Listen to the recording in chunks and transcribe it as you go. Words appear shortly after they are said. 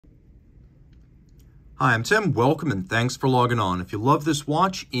Hi, I'm Tim. Welcome and thanks for logging on. If you love this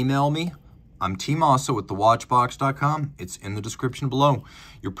watch, email me. I'm Team Mosso at thewatchbox.com. It's in the description below.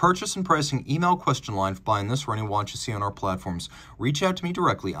 Your purchase and pricing email question line for buying this or any watch you see on our platforms. Reach out to me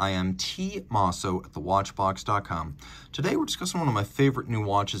directly. I am T Mosso at thewatchbox.com. Today we're discussing one of my favorite new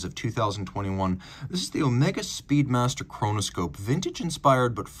watches of 2021. This is the Omega Speedmaster Chronoscope, vintage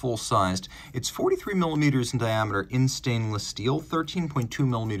inspired but full-sized. It's 43 millimeters in diameter in stainless steel, 13.2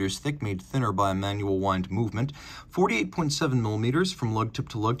 millimeters thick, made thinner by a manual wind movement, 48.7 millimeters from lug tip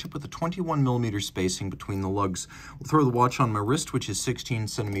to lug tip with a 21 millimeter spacing between the lugs. We'll throw the watch on my wrist, which is 16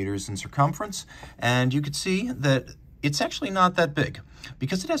 centimeters in circumference, and you can see that it's actually not that big.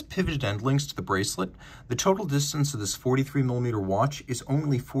 Because it has pivoted end links to the bracelet, the total distance of this 43 millimeter watch is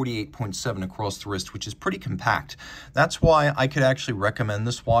only 48.7 across the wrist, which is pretty compact. That's why I could actually recommend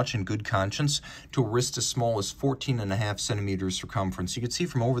this watch in good conscience to a wrist as small as 14.5 centimeters circumference. You can see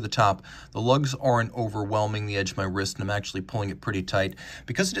from over the top, the lugs aren't overwhelming the edge of my wrist, and I'm actually pulling it pretty tight.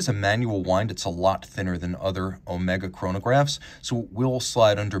 Because it is a manual wind, it's a lot thinner than other Omega chronographs, so it will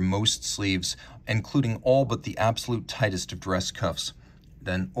slide under most sleeves, including all but the absolute tightest of dress cuffs.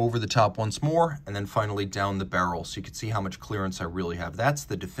 Then over the top once more, and then finally down the barrel, so you can see how much clearance I really have. That's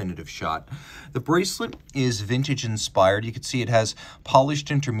the definitive shot. The bracelet is vintage inspired. You can see it has polished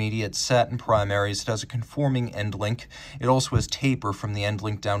intermediate, satin primaries. It has a conforming end link. It also has taper from the end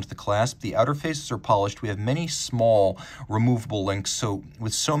link down to the clasp. The outer faces are polished. We have many small removable links, so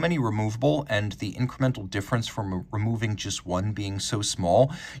with so many removable and the incremental difference from removing just one being so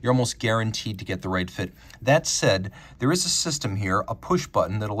small, you're almost guaranteed to get the right fit. That said, there is a system here, a push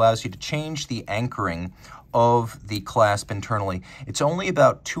button that allows you to change the anchoring of the clasp internally. It's only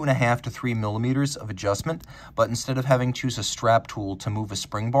about 2.5 to 3 millimeters of adjustment, but instead of having to use a strap tool to move a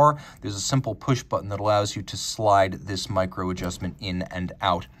spring bar, there's a simple push button that allows you to slide this micro adjustment in and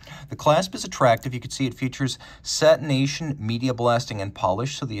out. The clasp is attractive. You can see it features satination, media blasting, and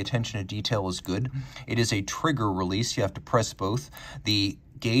polish, so the attention to detail is good. It is a trigger release. You have to press both. The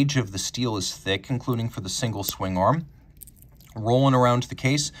gauge of the steel is thick, including for the single swing arm. Rolling around the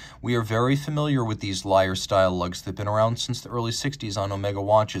case, we are very familiar with these lyre-style lugs that have been around since the early 60s on Omega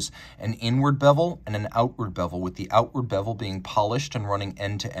watches. An inward bevel and an outward bevel, with the outward bevel being polished and running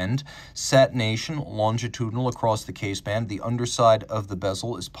end-to-end. Satination longitudinal across the case band. The underside of the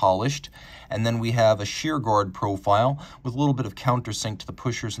bezel is polished. And then we have a shear guard profile with a little bit of countersink to the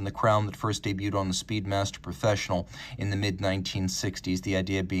pushers in the crown that first debuted on the Speedmaster Professional in the mid-1960s. The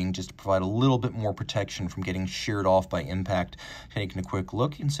idea being just to provide a little bit more protection from getting sheared off by impact. Taking a quick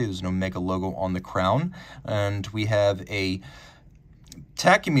look, you can see there's an Omega logo on the crown, and we have a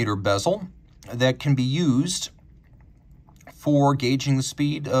tachymeter bezel that can be used for gauging the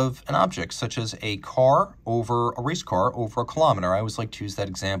speed of an object, such as a car over a race car over a kilometer. I always like to use that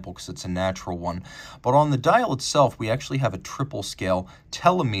example because it's a natural one. But on the dial itself, we actually have a triple scale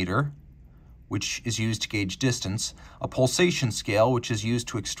telemeter, which is used to gauge distance, a pulsation scale, which is used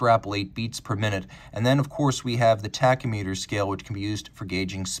to extrapolate beats per minute, and then, of course, we have the tachymeter scale, which can be used for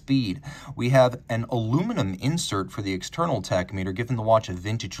gauging speed. We have an aluminum insert for the external tachymeter, giving the watch a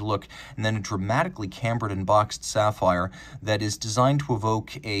vintage look, and then a dramatically cambered and boxed sapphire that is designed to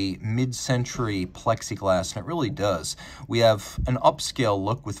evoke a mid-century plexiglass, and it really does. We have an upscale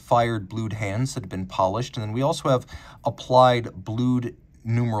look with fired blued hands that have been polished, and then we also have applied blued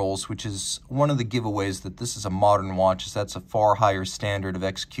numerals, which is one of the giveaways that this is a modern watch, as that's a far higher standard of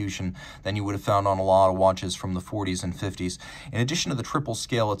execution than you would have found on a lot of watches from the 40s and 50s. In addition to the triple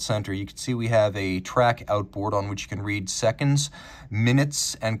scale at center, you can see we have a track outboard on which you can read seconds,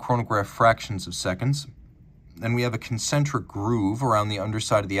 minutes, and chronograph fractions of seconds. Then we have a concentric groove around the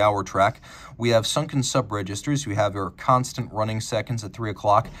underside of the hour track. We have sunken sub-registers. We have our constant running seconds at 3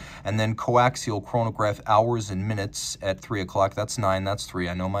 o'clock, and then co-axial chronograph hours and minutes at 3 o'clock. That's 9, that's 3.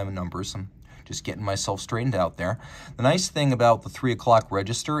 I know my numbers. I'm just getting myself straightened out there. The nice thing about the 3 o'clock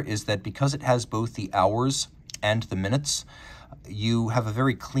register is that because it has both the hours and the minutes, you have a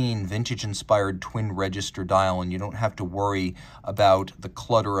very clean, vintage-inspired twin register dial, and you don't have to worry about the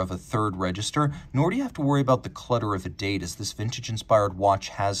clutter of a third register, nor do you have to worry about the clutter of a date, as this vintage-inspired watch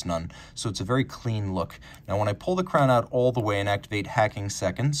has none, so it's a very clean look. Now, when I pull the crown out all the way and activate hacking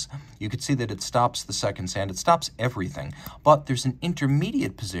seconds, you can see that it stops the seconds hand. It stops everything, but there's an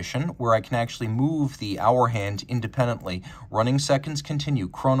intermediate position where I can actually move the hour hand independently. Running seconds continue,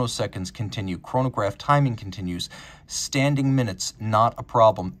 chronoseconds continue, chronograph timing continues, standing minutes, not a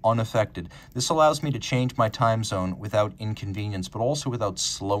problem, unaffected. This allows me to change my time zone without inconvenience, but also without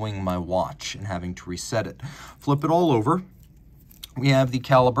slowing my watch and having to reset it. Flip it all over. We have the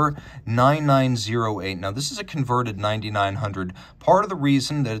caliber 9908. Now, this is a converted 9900. Part of the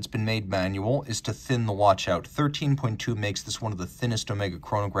reason that it's been made manual is to thin the watch out. 13.2 makes this one of the thinnest Omega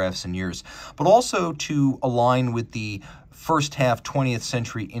chronographs in years, but also to align with the first half 20th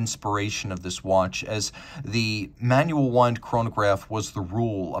century inspiration of this watch, as the manual wind chronograph was the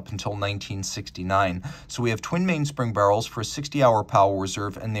rule up until 1969. So we have twin mainspring barrels for a 60-hour power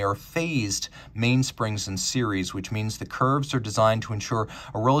reserve, and they are phased mainsprings in series, which means the curves are designed to ensure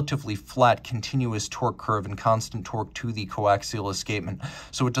a relatively flat, continuous torque curve and constant torque to the coaxial escapement,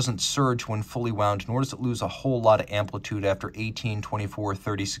 so it doesn't surge when fully wound, nor does it lose a whole lot of amplitude after 18, 24,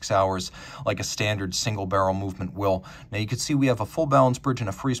 36 hours like a standard single barrel movement will. Now, you can see we have a full balance bridge and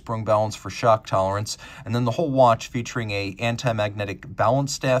a free sprung balance for shock tolerance, and then the whole watch featuring a anti-magnetic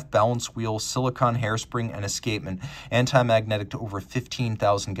balance staff, balance wheel, silicone hairspring, and escapement. Anti-magnetic to over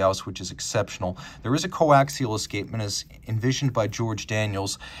 15,000 Gauss, which is exceptional. There is a coaxial escapement as envisioned by George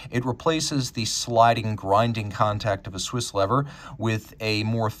Daniels. It replaces the sliding, grinding contact of a Swiss lever with a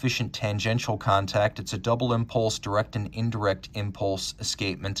more efficient tangential contact. It's a double impulse, direct and indirect impulse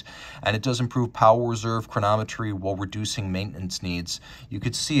escapement, and it does improve power reserve chronometry while reducing maintenance needs. You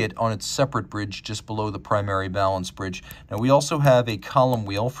could see it on its separate bridge just below the primary balance bridge. Now, we also have a column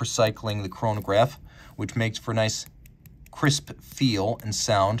wheel for cycling the chronograph, which makes for a nice crisp feel and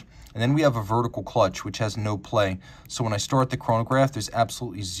sound. And then we have a vertical clutch, which has no play. So when I start the chronograph, there's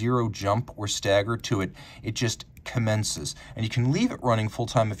absolutely zero jump or stagger to it. It just commences. And you can leave it running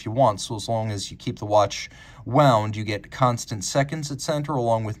full-time if you want, so as long as you keep the watch wound, you get constant seconds at center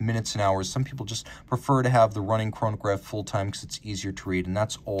along with minutes and hours. Some people just prefer to have the running chronograph full-time because it's easier to read, and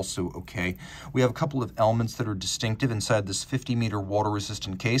that's also okay. We have a couple of elements that are distinctive inside this 50-meter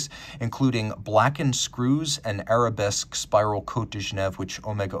water-resistant case, including blackened screws and arabesque spiral Cote de Genève, which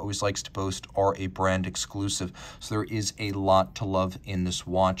Omega always likes to boast are a brand exclusive. So there is a lot to love in this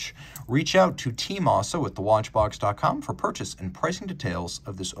watch. Reach out to Team Mosso at thewatchbox.com for purchase and pricing details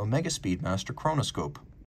of this Omega Speedmaster Chronoscope.